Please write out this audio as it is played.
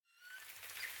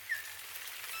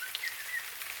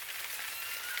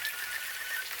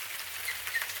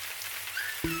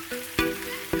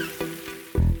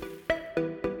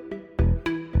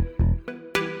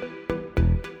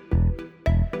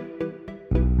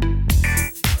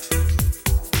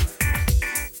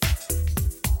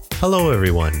Hello,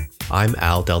 everyone. I'm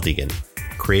Al Deldegan,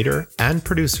 creator and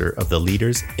producer of the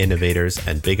Leaders, Innovators,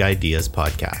 and Big Ideas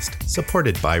podcast,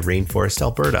 supported by Rainforest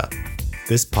Alberta.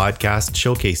 This podcast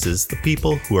showcases the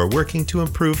people who are working to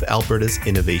improve Alberta's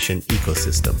innovation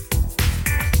ecosystem.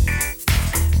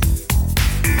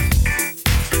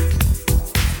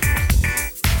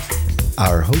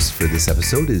 Our host for this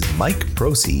episode is Mike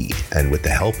Prosey, and with the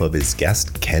help of his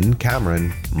guest, Ken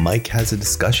Cameron, Mike has a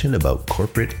discussion about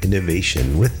corporate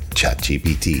innovation with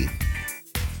ChatGPT.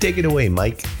 Take it away,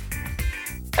 Mike.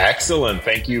 Excellent.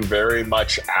 Thank you very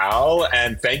much, Al.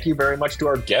 And thank you very much to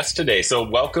our guest today. So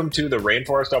welcome to the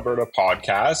Rainforest Alberta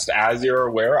podcast. As you're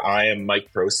aware, I am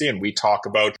Mike Prosey, and we talk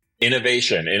about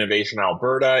innovation in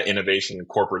Alberta, innovation in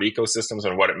corporate ecosystems,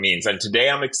 and what it means. And today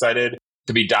I'm excited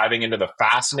to be diving into the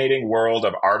fascinating world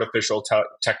of artificial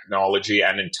technology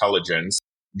and intelligence,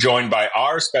 joined by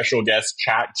our special guest,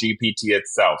 ChatGPT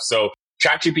itself. So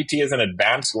ChatGPT is an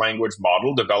advanced language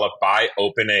model developed by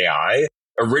OpenAI.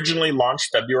 Originally launched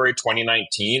February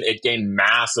 2019, it gained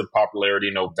massive popularity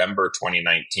in November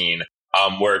 2019,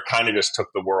 where it kind of just took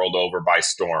the world over by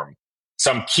storm.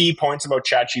 Some key points about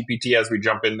ChatGPT as we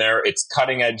jump in there. It's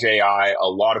cutting edge AI. A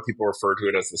lot of people refer to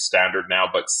it as the standard now,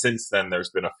 but since then,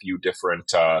 there's been a few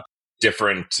different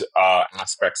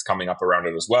aspects coming up around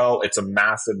it as well. It's a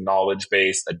massive knowledge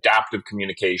base, adaptive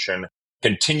communication,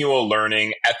 continual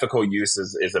learning, ethical use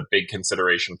is a big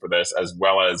consideration for this, as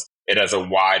well as it has a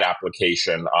wide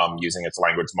application using its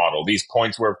language model. These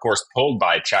points were, of course, pulled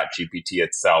by ChatGPT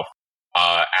itself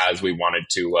as we wanted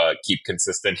to keep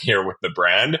consistent here with the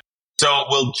brand. So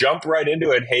we'll jump right into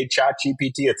it. Hey,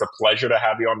 ChatGPT, it's a pleasure to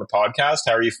have you on the podcast.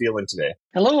 How are you feeling today?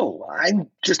 Hello, I'm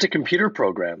just a computer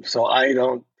program, so I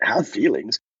don't have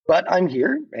feelings, but I'm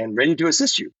here and ready to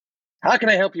assist you. How can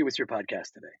I help you with your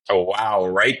podcast today? Oh, wow.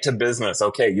 Right to business.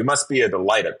 Okay. You must be a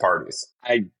delight at parties.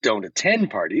 I don't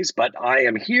attend parties, but I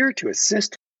am here to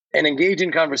assist and engage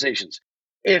in conversations.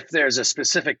 If there's a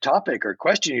specific topic or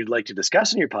question you'd like to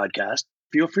discuss in your podcast,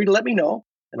 feel free to let me know,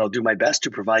 and I'll do my best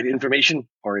to provide information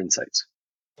or insights.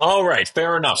 All right.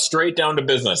 Fair enough. Straight down to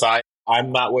business.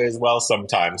 I'm that way as well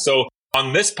sometimes. So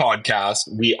on this podcast,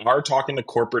 we are talking to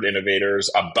corporate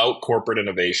innovators about corporate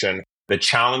innovation, the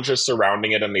challenges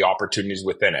surrounding it, and the opportunities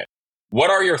within it. What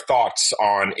are your thoughts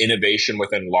on innovation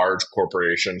within large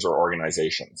corporations or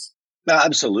organizations?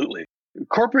 Absolutely.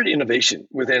 Corporate innovation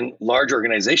within large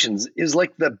organizations is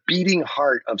like the beating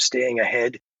heart of staying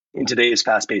ahead in today's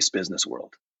fast-paced business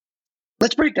world.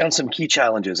 Let's break down some key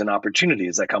challenges and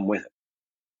opportunities that come with it.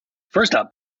 First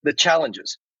up, the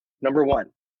challenges. Number one,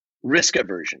 risk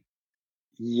aversion.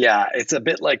 Yeah, it's a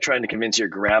bit like trying to convince your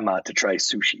grandma to try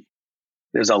sushi.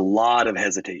 There's a lot of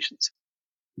hesitations.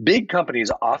 Big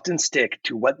companies often stick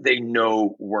to what they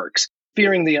know works,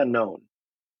 fearing the unknown.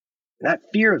 That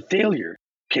fear of failure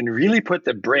can really put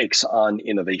the brakes on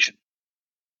innovation.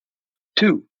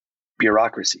 Two,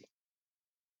 bureaucracy.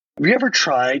 Have you ever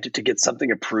tried to get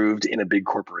something approved in a big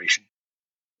corporation?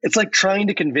 It's like trying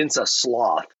to convince a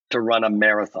sloth to run a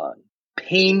marathon,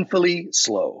 painfully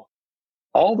slow.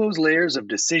 All those layers of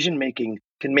decision-making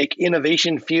can make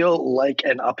innovation feel like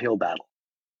an uphill battle.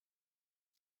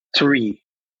 Three,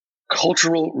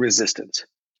 cultural resistance.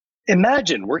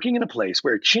 Imagine working in a place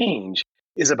where change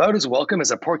is about as welcome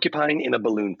as a porcupine in a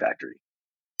balloon factory.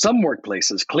 Some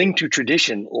workplaces cling to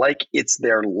tradition like it's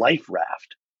their life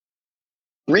raft.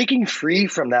 Breaking free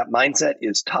from that mindset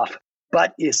is tough,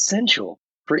 but essential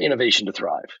for innovation to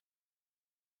thrive.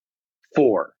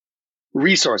 Four,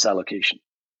 resource allocation.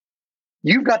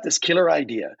 You've got this killer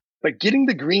idea, but getting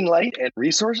the green light and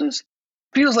resources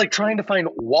feels like trying to find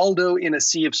Waldo in a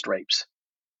sea of stripes.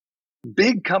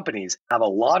 Big companies have a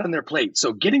lot on their plate,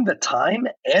 so getting the time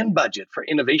and budget for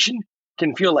innovation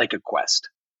can feel like a quest.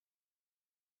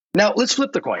 Now, let's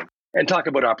flip the coin and talk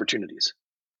about opportunities.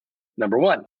 Number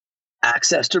one,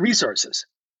 access to resources.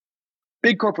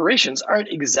 Big corporations aren't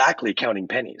exactly counting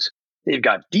pennies. They've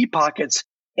got deep pockets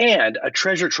and a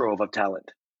treasure trove of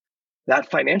talent. That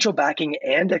financial backing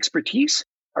and expertise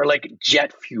are like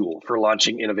jet fuel for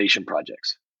launching innovation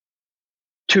projects.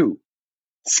 Two,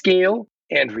 scale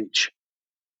and reach.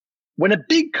 When a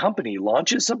big company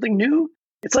launches something new,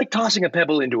 it's like tossing a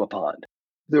pebble into a pond.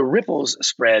 The ripples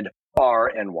spread far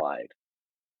and wide.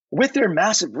 With their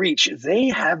massive reach, they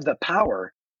have the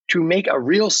power to make a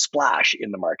real splash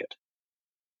in the market.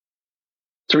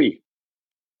 Three,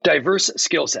 diverse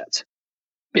skill sets.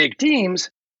 Big teams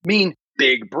mean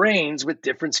big brains with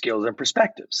different skills and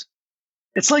perspectives.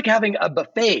 It's like having a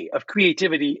buffet of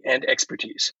creativity and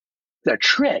expertise. The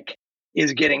trick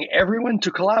is getting everyone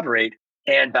to collaborate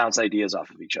and bounce ideas off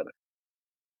of each other.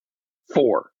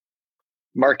 Four,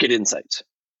 market insights.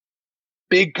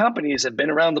 Big companies have been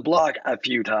around the block a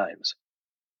few times.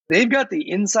 They've got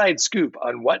the inside scoop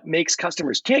on what makes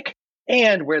customers tick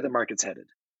and where the market's headed.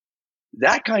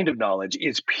 That kind of knowledge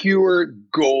is pure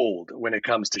gold when it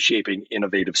comes to shaping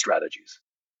innovative strategies.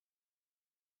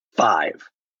 5.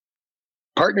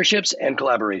 Partnerships and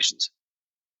collaborations.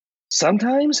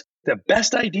 Sometimes the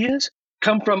best ideas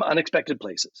come from unexpected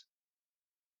places.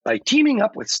 By teaming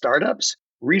up with startups,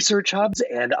 research hubs,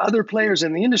 and other players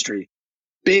in the industry,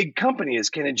 big companies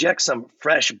can inject some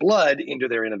fresh blood into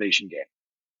their innovation game.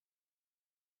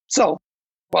 So,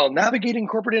 while navigating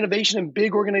corporate innovation in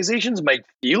big organizations might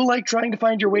feel like trying to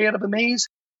find your way out of a maze,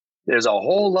 there's a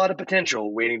whole lot of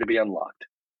potential waiting to be unlocked.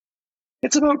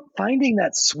 It's about finding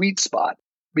that sweet spot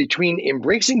between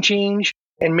embracing change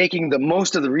and making the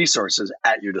most of the resources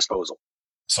at your disposal.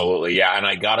 Absolutely. Yeah. And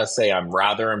I gotta say, I'm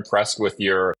rather impressed with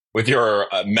your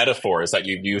metaphors that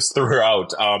you've used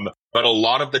throughout. But a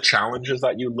lot of the challenges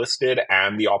that you listed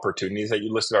and the opportunities that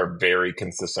you listed are very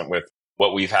consistent with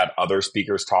what we've had other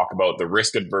speakers talk about: the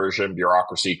risk aversion,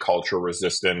 bureaucracy, cultural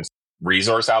resistance,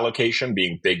 resource allocation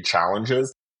being big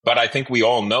challenges. But I think we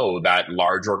all know that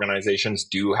large organizations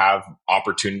do have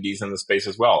opportunities in the space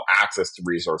as well: access to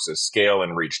resources, scale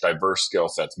and reach, diverse skill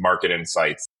sets, market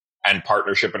insights, and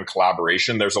partnership and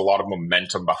collaboration. There's a lot of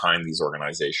momentum behind these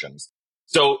organizations.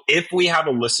 So if we have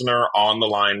a listener on the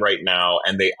line right now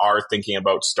and they are thinking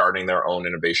about starting their own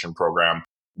innovation program,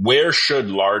 where should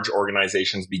large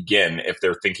organizations begin if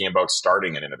they're thinking about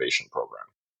starting an innovation program?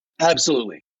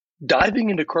 Absolutely. Diving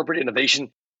into corporate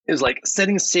innovation is like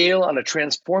setting sail on a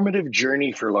transformative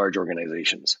journey for large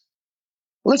organizations.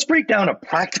 Let's break down a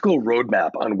practical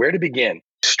roadmap on where to begin,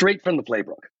 straight from the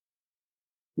playbook.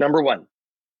 Number 1,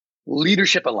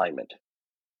 leadership alignment.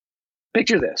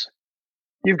 Picture this.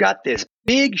 You've got this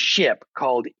big ship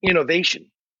called innovation,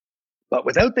 but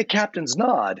without the captain's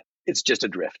nod, it's just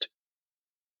adrift.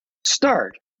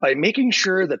 Start by making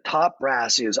sure the top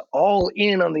brass is all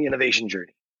in on the innovation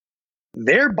journey.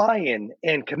 Their buy-in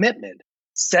and commitment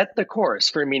set the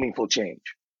course for meaningful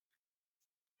change.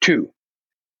 2,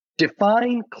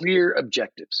 define clear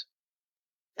objectives.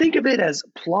 Think of it as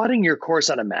plotting your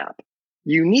course on a map.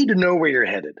 You need to know where you're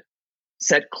headed.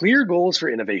 Set clear goals for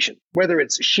innovation, whether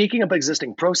it's shaking up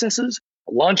existing processes,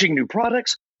 launching new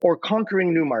products, or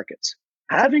conquering new markets.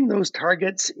 Having those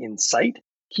targets in sight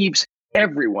keeps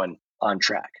everyone on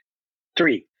track.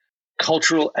 3,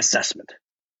 cultural assessment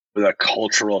with a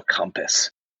cultural compass.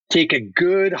 Take a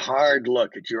good, hard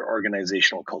look at your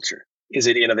organizational culture. Is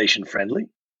it innovation friendly?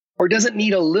 Or does it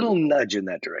need a little nudge in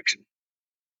that direction?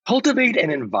 Cultivate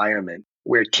an environment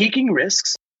where taking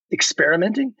risks,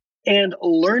 experimenting, and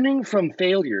learning from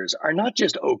failures are not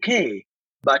just okay,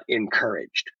 but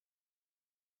encouraged.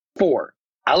 4,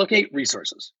 allocate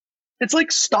resources. It's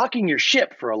like stocking your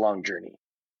ship for a long journey.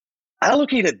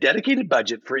 Allocate a dedicated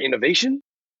budget for innovation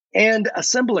and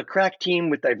assemble a crack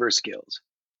team with diverse skills.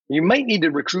 You might need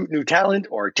to recruit new talent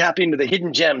or tap into the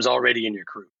hidden gems already in your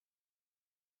crew.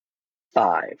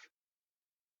 5,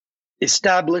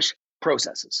 establish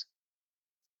processes.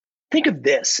 Think of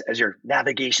this as your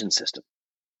navigation system.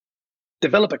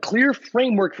 Develop a clear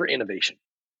framework for innovation,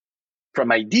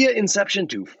 from idea inception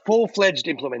to full-fledged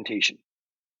implementation.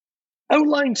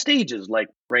 Outline stages like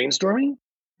brainstorming,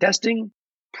 testing,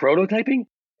 prototyping,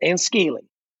 and scaling.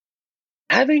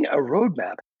 Having a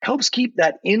roadmap helps keep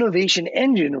that innovation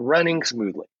engine running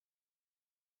smoothly.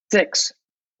 6,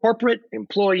 corporate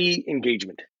employee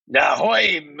engagement.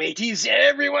 Ahoy, mateys,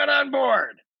 everyone on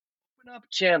board! Open up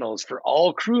channels for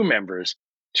all crew members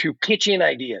to pitch in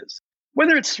ideas.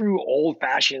 Whether it's through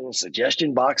old-fashioned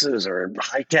suggestion boxes or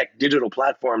high-tech digital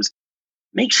platforms,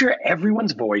 make sure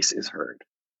everyone's voice is heard.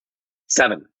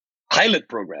 7, pilot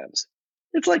programs.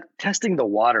 It's like testing the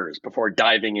waters before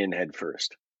diving in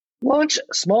headfirst. Launch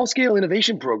small-scale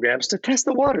innovation programs to test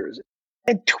the waters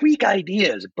and tweak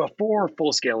ideas before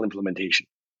full-scale implementation.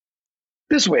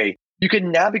 This way, you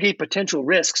can navigate potential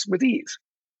risks with ease.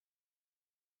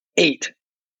 8,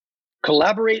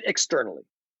 collaborate externally.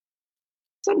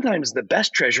 Sometimes the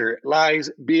best treasure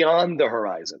lies beyond the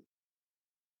horizon.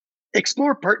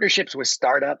 Explore partnerships with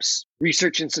startups,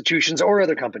 research institutions, or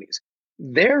other companies.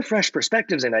 Their fresh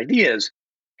perspectives and ideas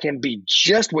can be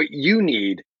just what you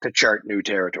need to chart new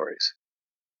territories.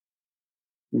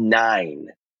 9,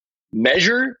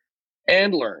 measure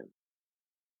and learn.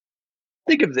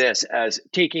 Think of this as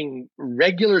taking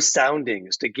regular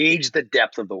soundings to gauge the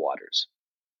depth of the waters.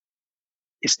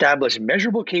 Establish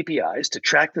measurable KPIs to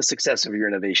track the success of your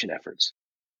innovation efforts.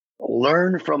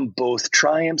 Learn from both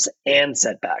triumphs and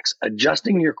setbacks,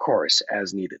 adjusting your course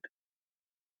as needed.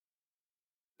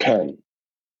 10,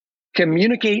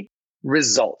 communicate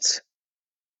results.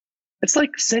 It's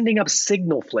like sending up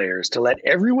signal flares to let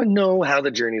everyone know how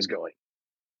the journey is going.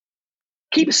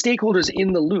 Keep stakeholders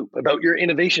in the loop about your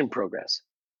innovation progress.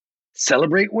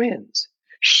 Celebrate wins,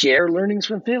 share learnings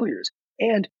from failures,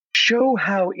 and show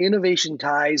how innovation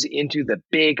ties into the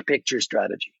big picture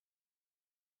strategy.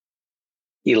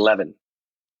 11.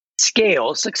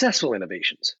 Scale successful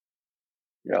innovations.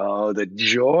 Oh, the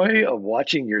joy of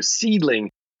watching your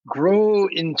seedling grow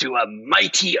into a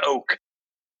mighty oak.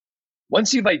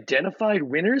 Once you've identified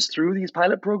winners through these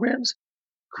pilot programs,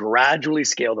 gradually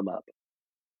scale them up.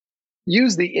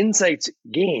 Use the insights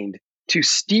gained to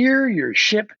steer your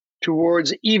ship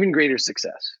towards even greater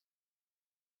success.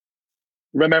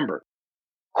 Remember,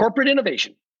 corporate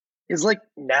innovation is like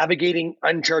navigating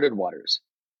uncharted waters.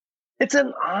 It's an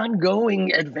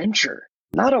ongoing adventure,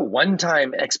 not a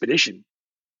one-time expedition.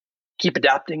 Keep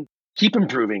adapting, keep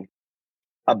improving.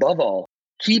 Above all,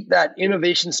 keep that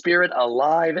innovation spirit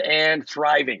alive and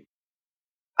thriving.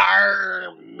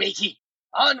 Arr, matey,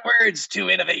 onwards to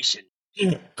innovation.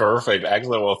 Perfect.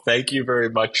 Excellent. Well, thank you very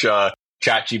much,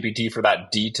 ChatGPT, for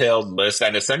that detailed list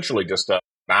and essentially just a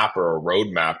map or a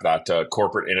roadmap that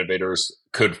corporate innovators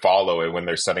could follow when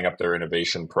they're setting up their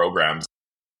innovation programs.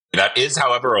 That is,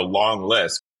 however, a long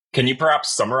list. Can you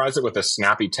perhaps summarize it with a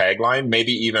snappy tagline,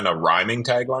 maybe even a rhyming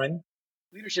tagline?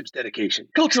 Leadership's dedication,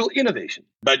 cultural innovation,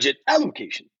 budget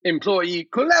allocation, employee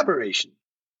collaboration,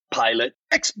 pilot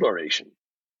exploration,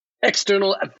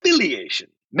 external affiliation,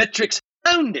 metrics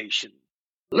foundation,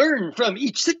 learn from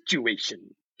each situation,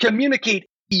 communicate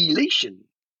elation,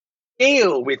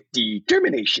 scale with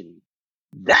determination.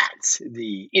 That's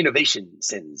the innovation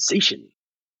sensation.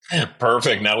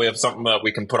 Perfect. Now we have something that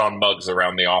we can put on mugs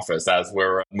around the office as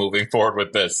we're moving forward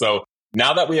with this. So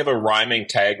now that we have a rhyming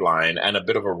tagline and a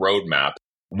bit of a roadmap,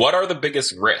 what are the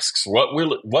biggest risks?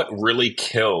 What really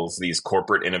kills these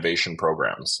corporate innovation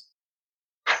programs?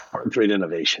 Corporate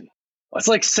innovation. It's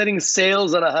like setting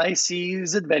sails on a high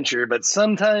seas adventure, but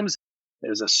sometimes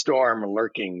there's a storm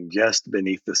lurking just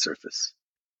beneath the surface.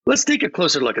 Let's take a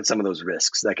closer look at some of those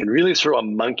risks that can really throw a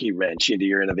monkey wrench into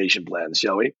your innovation plans,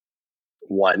 shall we?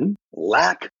 1,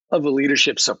 lack of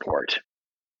leadership support.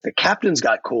 The captain's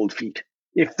got cold feet.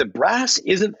 If the brass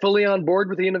isn't fully on board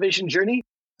with the innovation journey,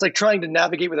 it's like trying to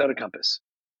navigate without a compass.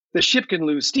 The ship can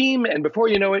lose steam, and before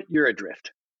you know it, you're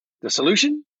adrift. The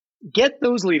solution? Get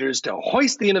those leaders to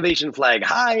hoist the innovation flag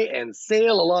high and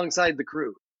sail alongside the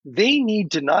crew. They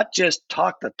need to not just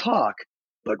talk the talk,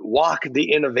 but walk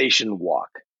the innovation walk.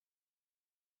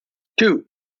 2,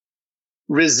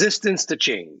 resistance to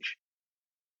change.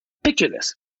 Picture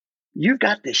this. You've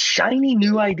got this shiny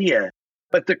new idea,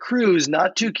 but the crew's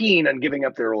not too keen on giving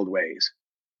up their old ways.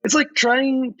 It's like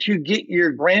trying to get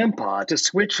your grandpa to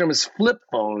switch from his flip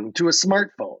phone to a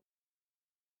smartphone.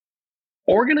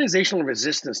 Organizational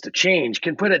resistance to change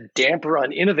can put a damper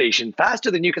on innovation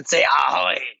faster than you can say,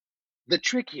 ahoy. The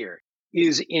trick here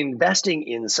is investing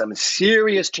in some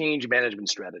serious change management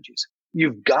strategies.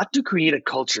 You've got to create a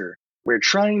culture where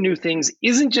trying new things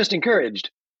isn't just encouraged,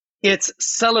 it's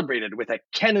celebrated with a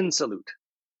cannon salute.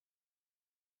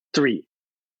 3,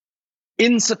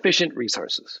 insufficient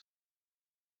resources.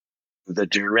 The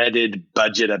dreaded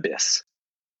budget abyss.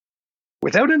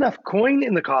 Without enough coin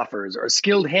in the coffers or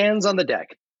skilled hands on the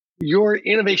deck, your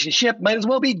innovation ship might as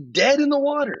well be dead in the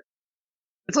water.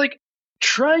 It's like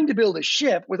trying to build a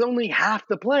ship with only half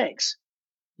the planks.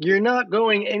 You're not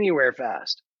going anywhere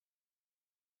fast.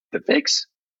 The fix?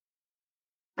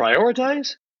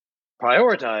 Prioritize,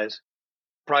 prioritize,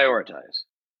 prioritize.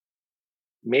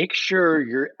 Make sure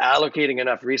you're allocating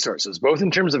enough resources, both in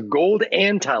terms of gold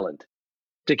and talent,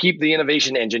 to keep the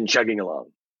innovation engine chugging along.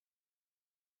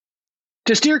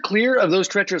 To steer clear of those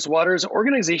treacherous waters,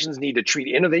 organizations need to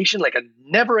treat innovation like a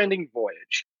never-ending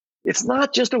voyage. It's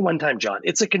not just a one-time jaunt,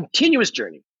 it's a continuous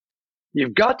journey.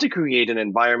 You've got to create an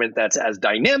environment that's as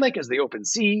dynamic as the open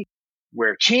sea,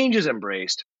 where change is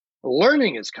embraced,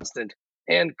 learning is constant,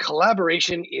 and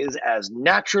collaboration is as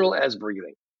natural as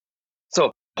breathing.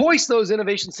 So hoist those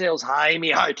innovation sails high, me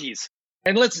hearties,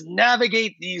 and let's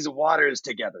navigate these waters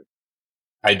together.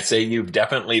 I'd say you've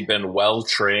definitely been well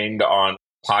trained on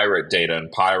pirate data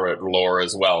and pirate lore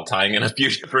as well, tying in a few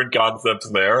different concepts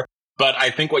there. But I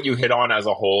think what you hit on as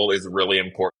a whole is really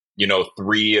important.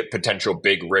 3 potential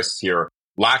big risks here: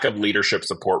 lack of leadership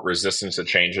support, resistance to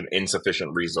change, and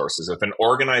insufficient resources. If an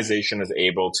organization is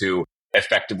able to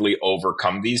effectively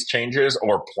overcome these changes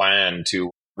or plan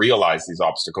to realize these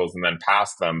obstacles and then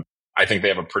pass them, I think they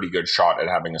have a pretty good shot at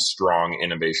having a strong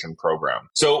innovation program.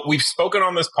 So we've spoken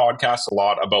on this podcast a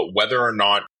lot about whether or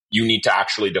not you need to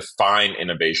actually define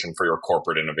innovation for your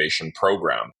corporate innovation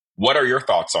program. What are your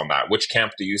thoughts on that? Which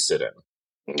camp do you sit in?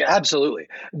 Absolutely.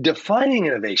 Defining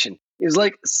innovation is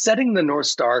like setting the North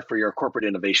Star for your corporate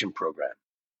innovation program.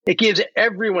 It gives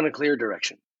everyone a clear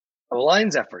direction,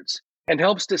 aligns efforts, and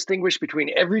helps distinguish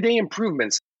between everyday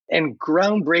improvements and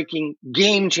groundbreaking,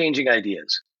 game changing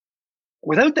ideas.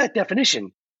 Without that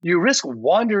definition, you risk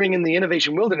wandering in the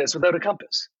innovation wilderness without a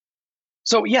compass.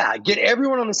 So, yeah, get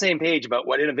everyone on the same page about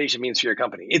what innovation means for your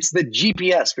company. It's the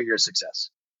GPS for your success.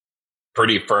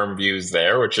 Pretty firm views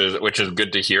there, which is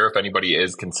good to hear if anybody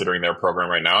is considering their program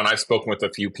right now. And I've spoken with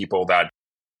a few people that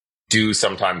do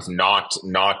sometimes not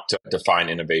define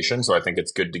innovation. So I think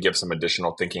it's good to give some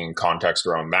additional thinking and context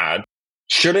around that.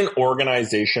 Should an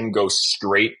organization go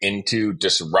straight into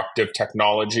disruptive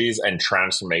technologies and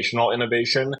transformational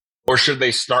innovation, or should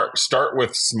they start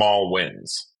with small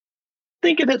wins?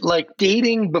 Think of it like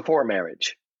dating before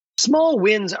marriage. Small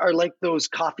wins are like those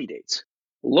coffee dates,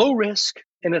 low risk,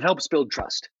 and it helps build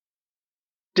trust.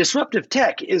 Disruptive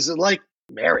tech is like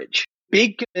marriage,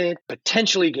 big,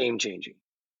 potentially game changing.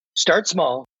 Start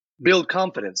small, build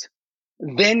confidence,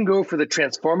 then go for the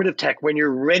transformative tech when you're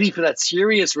ready for that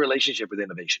serious relationship with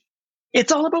innovation.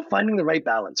 It's all about finding the right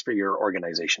balance for your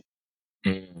organization.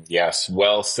 Yes,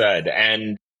 well said.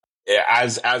 And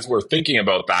as we're thinking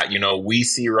about that, we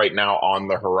see right now on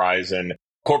the horizon,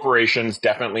 corporations,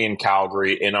 definitely in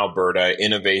Calgary, in Alberta,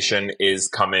 innovation is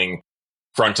coming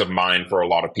front of mind for a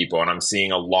lot of people. And I'm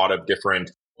seeing a lot of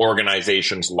different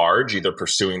organizations large, either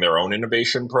pursuing their own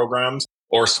innovation programs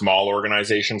or small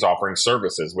organizations offering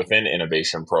services within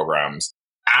innovation programs.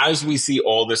 As we see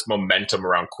all this momentum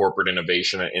around corporate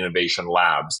innovation and innovation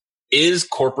labs, is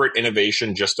corporate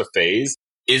innovation just a phase?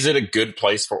 Is it a good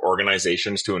place for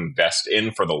organizations to invest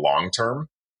in for the long term?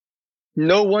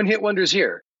 No one-hit wonders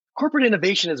here. Corporate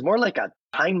innovation is more like a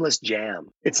timeless jam.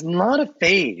 It's not a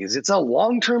phase, it's a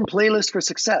long-term playlist for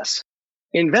success.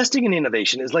 Investing in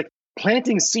innovation is like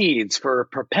planting seeds for a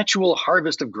perpetual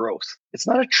harvest of growth. It's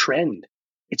not a trend.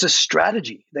 It's a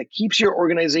strategy that keeps your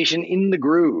organization in the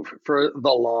groove for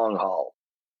the long haul.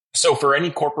 So for any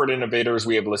corporate innovators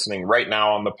we have listening right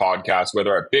now on the podcast,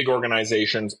 whether at big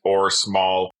organizations or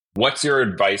small, what's your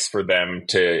advice for them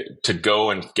to go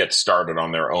and get started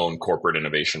on their own corporate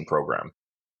innovation program?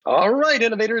 All right,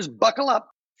 innovators, buckle up.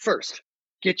 First,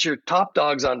 get your top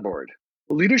dogs on board.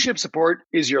 Leadership support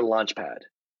is your launch pad.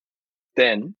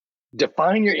 Then,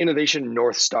 define your innovation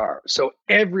North Star so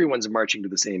everyone's marching to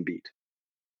the same beat.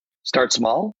 Start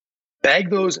small,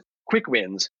 bag those quick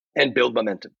wins, and build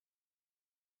momentum.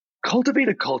 Cultivate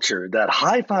a culture that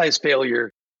high-fives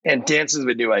failure and dances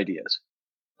with new ideas.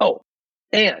 Oh,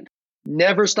 and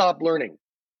never stop learning.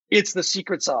 It's the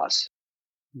secret sauce.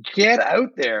 Get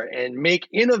out there and make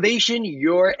innovation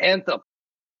your anthem.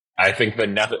 I think the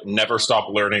never stop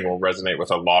learning will resonate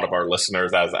with a lot of our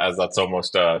listeners as that's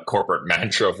almost a corporate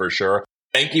mantra for sure.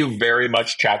 Thank you very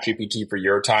much, ChatGPT, for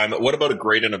your time. What about a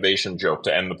great innovation joke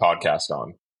to end the podcast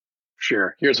on?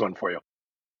 Sure. Here's one for you.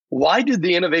 Why did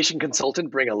the innovation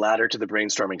consultant bring a ladder to the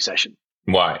brainstorming session?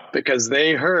 Why? Because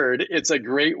they heard it's a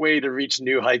great way to reach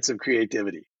new heights of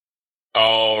creativity.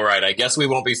 All right. I guess we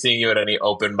won't be seeing you at any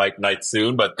open mic nights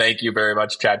soon, but thank you very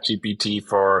much, ChatGPT,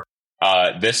 for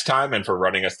this time and for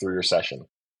running us through your session.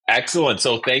 Excellent.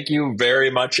 So thank you very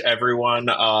much, everyone,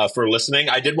 for listening.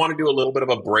 I did want to do a little bit of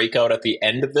a breakout at the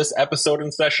end of this episode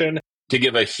and session to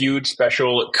give a huge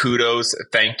special kudos.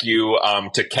 Thank you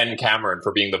to Ken Cameron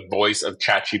for being the voice of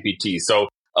ChatGPT. So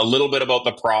a little bit about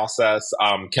the process.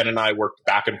 Ken and I worked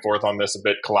back and forth on this a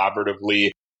bit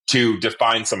collaboratively to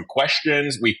define some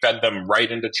questions. We fed them right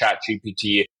into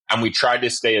ChatGPT, and we tried to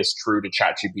stay as true to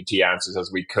ChatGPT answers as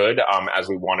we could, as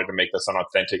we wanted to make this an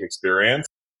authentic experience.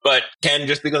 But Ken,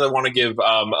 just because I want to give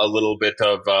a little bit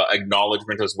of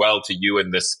acknowledgement as well to you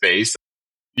in this space,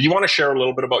 do you want to share a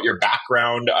little bit about your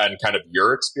background and kind of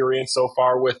your experience so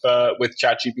far with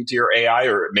ChatGPT or AI,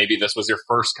 or maybe this was your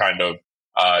first kind of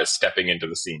stepping into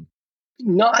the scene?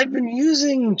 No, I've been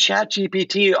using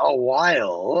ChatGPT a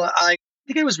while. I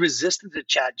think I was resistant to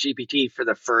ChatGPT for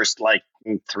the first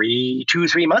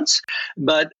 2-3 months.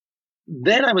 But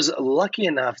then I was lucky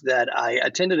enough that I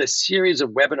attended a series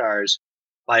of webinars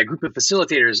by a group of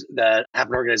facilitators that have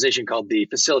an organization called the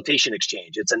Facilitation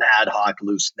Exchange. It's an ad hoc,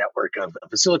 loose network of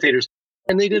facilitators.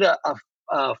 And they did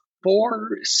a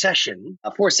four sessions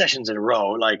in a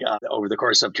row, over the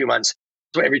course of 2 months.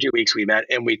 So every 2 weeks we met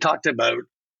and we talked about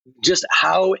just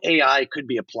how AI could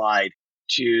be applied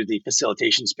to the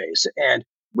facilitation space. And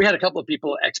we had a couple of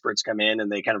people, experts, come in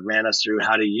and they kind of ran us through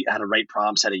how to write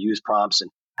prompts, how to use prompts, and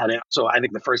so I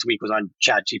think the first week was on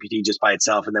ChatGPT just by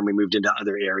itself, and then we moved into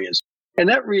other areas. And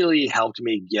that really helped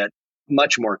me get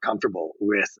much more comfortable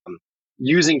with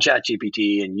using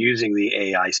ChatGPT and using the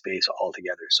AI space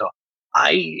altogether. So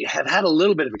I have had a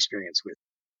little bit of experience with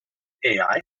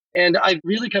AI, and I've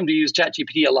really come to use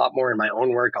ChatGPT a lot more in my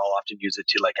own work. I'll often use it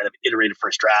to like kind of iterate a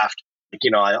first draft. Like,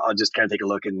 I'll just kind of take a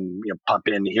look and pump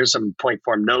in, here's some point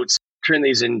form notes, turn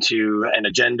these into an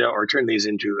agenda or turn these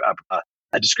into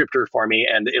a descriptor for me,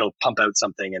 and it'll pump out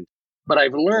something. But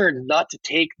I've learned not to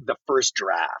take the first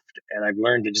draft, and I've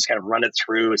learned to just kind of run it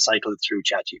through, cycle it through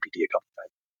ChatGPT a couple of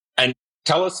times. And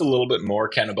tell us a little bit more,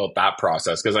 Ken, about that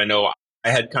process, because I know I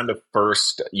had kind of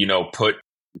first, put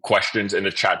questions into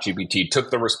ChatGPT, took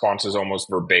the responses almost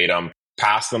verbatim,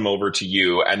 passed them over to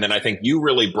you, and then I think you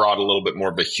really brought a little bit more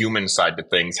of the human side to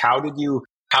things. How did you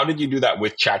do that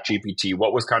with ChatGPT?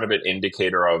 What was kind of an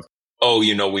indicator of,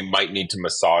 we might need to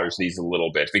massage these a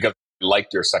little bit? Because I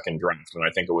liked your second draft, and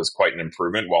I think it was quite an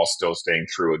improvement while still staying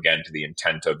true again to the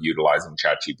intent of utilizing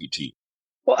ChatGPT.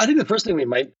 Well, I think the first thing we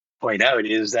might point out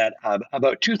is that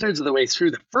about 2/3 of the way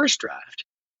through the first draft,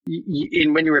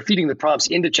 when you were feeding the prompts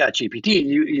into ChatGPT,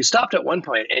 you stopped at one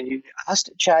point and you asked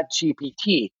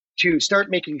ChatGPT to start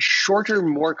making shorter,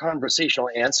 more conversational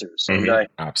answers. And I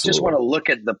just want to look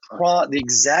at the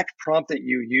exact prompt that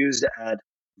you used at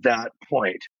that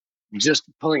point, just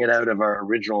pulling it out of our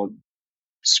original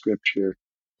scripture.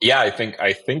 Yeah, I think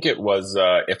it was,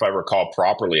 if I recall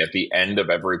properly, at the end of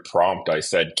every prompt, I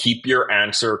said, keep your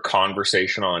answer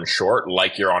conversational and short,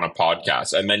 like you're on a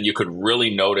podcast. And then you could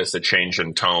really notice a change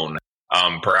in tone.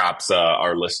 Perhaps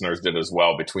our listeners did as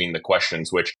well between the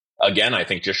questions, which again, I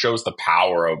think just shows the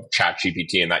power of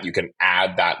ChatGPT and that you can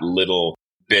add that little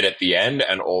bit at the end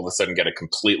and all of a sudden get a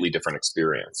completely different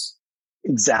experience.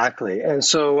 Exactly. And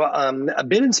so a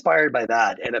bit inspired by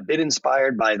that, and a bit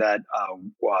inspired by that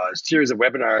series of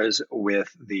webinars with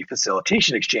the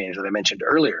facilitation exchange that I mentioned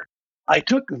earlier. I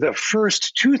took the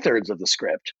first 2/3 of the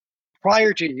script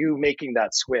prior to you making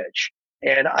that switch,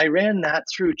 and I ran that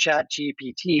through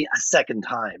ChatGPT a second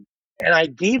time. And I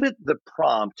gave it the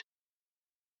prompt,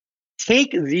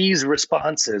 take these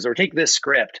responses or take this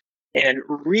script and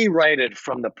rewrite it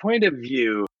from the point of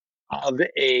view of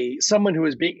someone who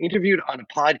is being interviewed on a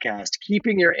podcast,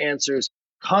 keeping your answers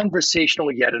conversational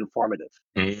yet informative.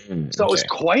 So it was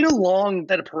quite a long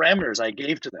set of parameters I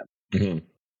gave to them.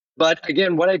 But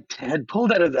again, what I had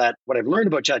pulled out of that, what I've learned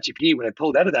about ChatGPT, what I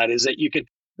pulled out of that is that you could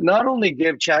not only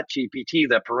give ChatGPT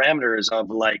the parameters of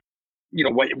what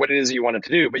it is you want it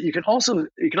to do, but you can also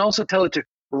tell it to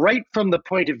write from the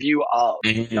point of view of.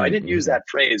 Now, I didn't use that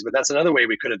phrase, but that's another way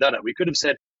we could have done it. We could have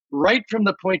said, right from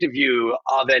the point of view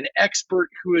of an expert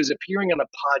who is appearing on a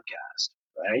podcast,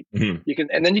 right? You can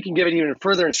give it even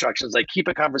further instructions, like keep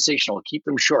it conversational, keep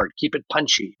them short, keep it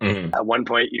punchy. At one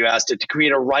point, you asked it to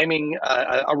create a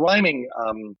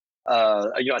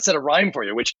set of rhyme for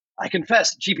you, which I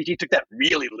confess, GPT took that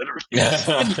really literally.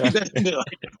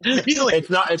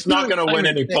 It's not going to win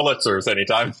any Pulitzers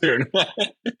anytime soon.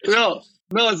 No,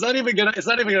 it's not even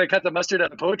gonna cut the mustard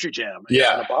out of poetry jam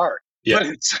on a bar. Yeah. But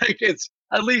it's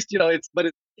at least, it's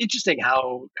interesting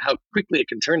how quickly it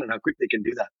can turn and how quickly it can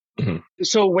do that.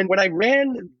 So when I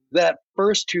ran that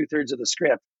first 2/3 of the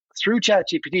script through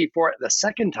ChatGPT for the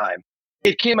second time,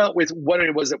 it came out with what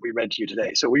it was that we read to you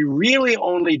today. So we really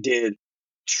only did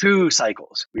 2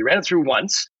 cycles. We ran it through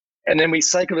once, and then we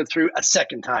cycled it through a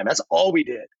second time. That's all we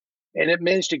did. And it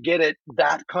managed to get it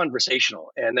that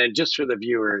conversational. And then just for the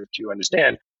viewer to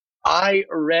understand, I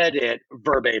read it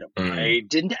verbatim. I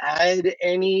didn't add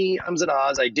any ums and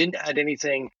ahs. I didn't add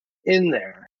anything in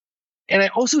there. And I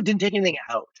also didn't take anything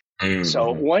out.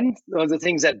 So one of the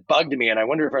things that bugged me, and I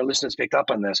wonder if our listeners picked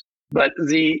up on this, but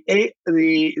the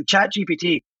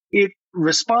ChatGPT, it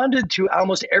responded to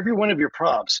almost every one of your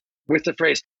prompts with the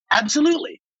phrase,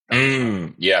 absolutely.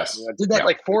 Yes. I did that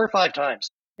like 4 or 5 times.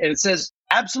 And it says,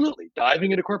 absolutely, diving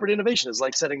into corporate innovation is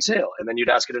like setting sail. And then you'd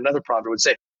ask it another prompt, it would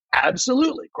say,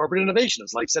 absolutely, corporate innovation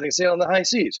is like setting sail on the high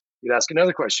seas. You'd ask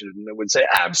another question, and it would say,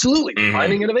 absolutely,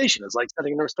 defining innovation is like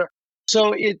setting a North Star.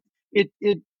 So it,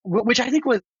 which I think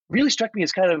really struck me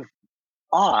as kind of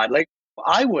odd. Like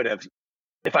I would have,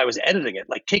 if I was editing it,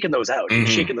 like taken those out and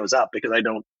shaken those up because I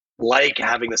don't like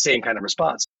having the same kind of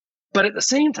response. But at the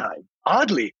same time,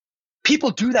 oddly,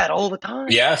 people do that all the time.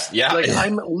 Yes, yeah. Like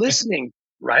I'm listening,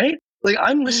 right? Like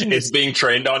I'm listening. It's being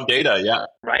trained on data, yeah.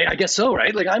 Right, I guess so,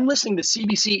 right? Like I'm listening to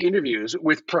CBC interviews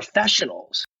with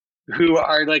professionals who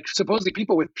are like supposedly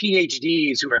people with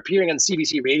PhDs who are appearing on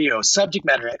CBC radio, subject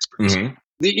matter experts.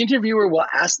 The interviewer will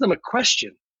ask them a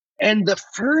question, and the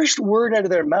first word out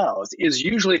of their mouth is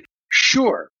usually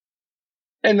sure.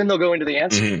 And then they'll go into the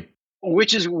answer,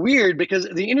 which is weird because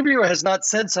the interviewer has not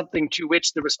said something to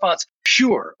which the response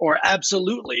sure or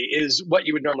absolutely is what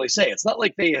you would normally say. It's not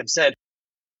like they have said,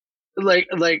 like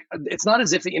it's not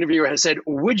as if the interviewer has said,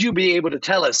 would you be able to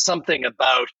tell us something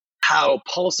about how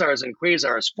pulsars and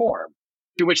quasars form?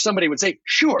 To which somebody would say,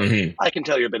 sure, I can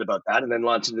tell you a bit about that, and then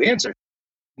launch into the answer.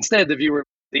 Instead, the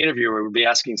interviewer would be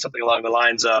asking something along the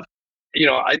lines of,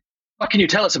 what can you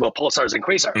tell us about pulsars and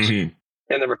quasars?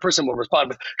 And the person will respond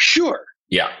with, sure.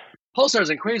 Yeah. Pulsars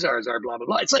and quasars are blah, blah,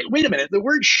 blah. It's like, wait a minute, the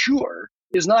word sure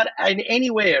is not in any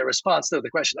way a response to the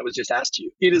question that was just asked to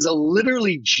you. It is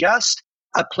literally just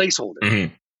a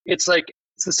placeholder. It's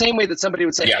the same way that somebody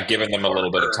would say, yeah, giving them a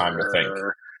little bit of time to think.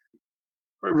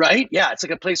 Right? Yeah, it's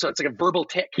like a placeholder. It's like a verbal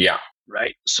tick. Yeah.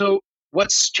 Right? So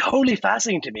what's totally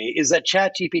fascinating to me is that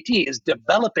ChatGPT is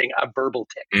developing a verbal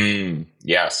tick.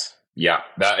 Yes. Yeah.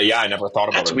 I never thought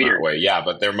about it that way. Yeah,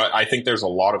 but I think there's a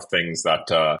lot of things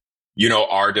that are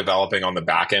developing on the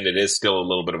back end. It is still a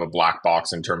little bit of a black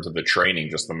box in terms of the training,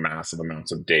 just the massive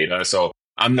amounts of data. So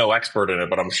I'm no expert in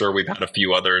it, but I'm sure we've had a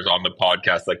few others on the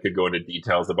podcast that could go into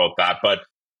details about that. But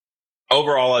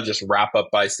overall, I'll just wrap up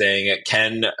by saying it.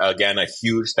 Ken, again, a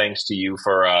huge thanks to you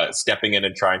for stepping in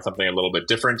and trying something a little bit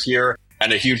different here.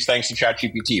 And a huge thanks to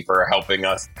ChatGPT for helping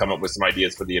us come up with some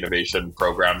ideas for the innovation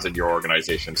programs in your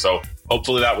organization. So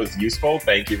hopefully that was useful.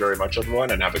 Thank you very much, everyone,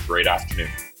 and have a great afternoon.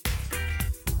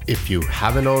 If you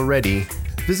haven't already,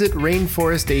 visit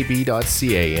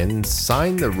rainforestab.ca and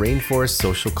sign the Rainforest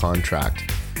Social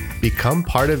Contract. Become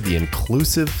part of the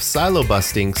inclusive,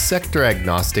 silo-busting,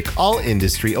 sector-agnostic,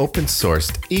 all-industry,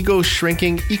 open-sourced,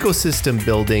 ego-shrinking,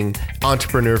 ecosystem-building,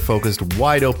 entrepreneur-focused,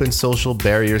 wide-open social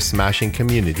barrier-smashing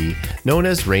community known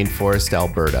as Rainforest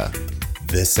Alberta.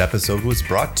 This episode was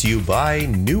brought to you by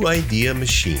New Idea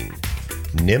Machine.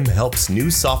 NIM helps new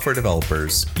software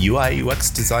developers, UI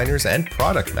UX designers, and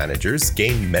product managers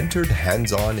gain mentored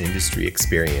hands-on industry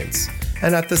experience.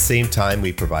 And at the same time,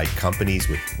 we provide companies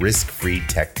with risk-free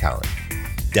tech talent.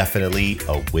 Definitely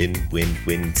a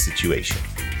win-win-win situation.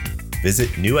 Visit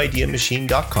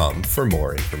newideamachine.com for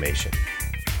more information.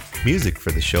 Music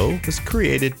for the show was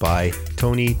created by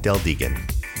Tony Deldegan.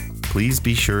 Please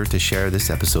be sure to share this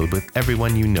episode with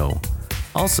everyone you know.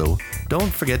 Also,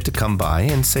 don't forget to come by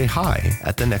and say hi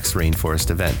at the next Rainforest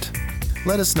event.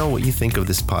 Let us know what you think of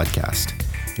this podcast.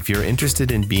 If you're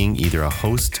interested in being either a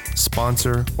host,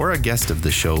 sponsor, or a guest of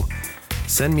the show,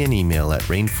 send me an email at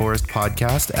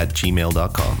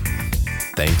rainforestpodcast@gmail.com.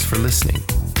 Thanks for listening.